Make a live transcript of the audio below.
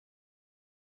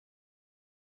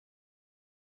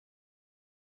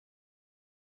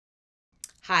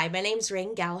Hi, my name's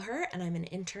Rain Gallagher, and I'm an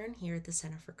intern here at the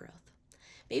Center for Growth.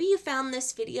 Maybe you found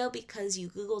this video because you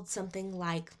Googled something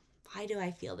like, why do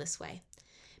I feel this way?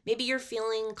 Maybe you're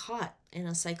feeling caught in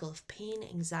a cycle of pain,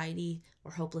 anxiety,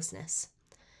 or hopelessness.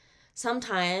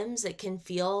 Sometimes it can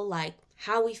feel like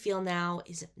how we feel now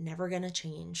is never going to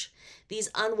change.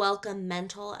 These unwelcome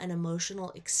mental and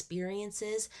emotional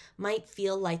experiences might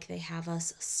feel like they have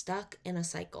us stuck in a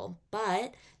cycle,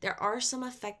 but there are some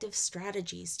effective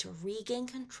strategies to regain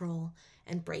control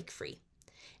and break free.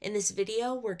 In this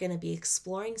video, we're going to be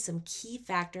exploring some key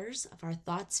factors of our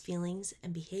thoughts, feelings,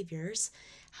 and behaviors,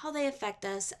 how they affect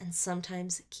us and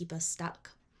sometimes keep us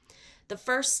stuck. The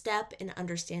first step in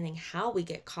understanding how we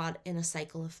get caught in a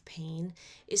cycle of pain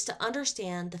is to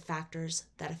understand the factors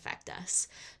that affect us.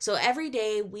 So every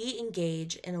day we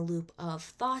engage in a loop of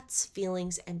thoughts,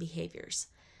 feelings, and behaviors.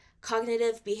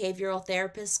 Cognitive behavioral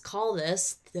therapists call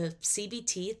this the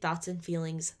CBT, thoughts and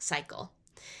feelings cycle,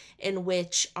 in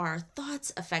which our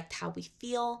thoughts affect how we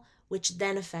feel, which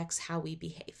then affects how we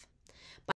behave.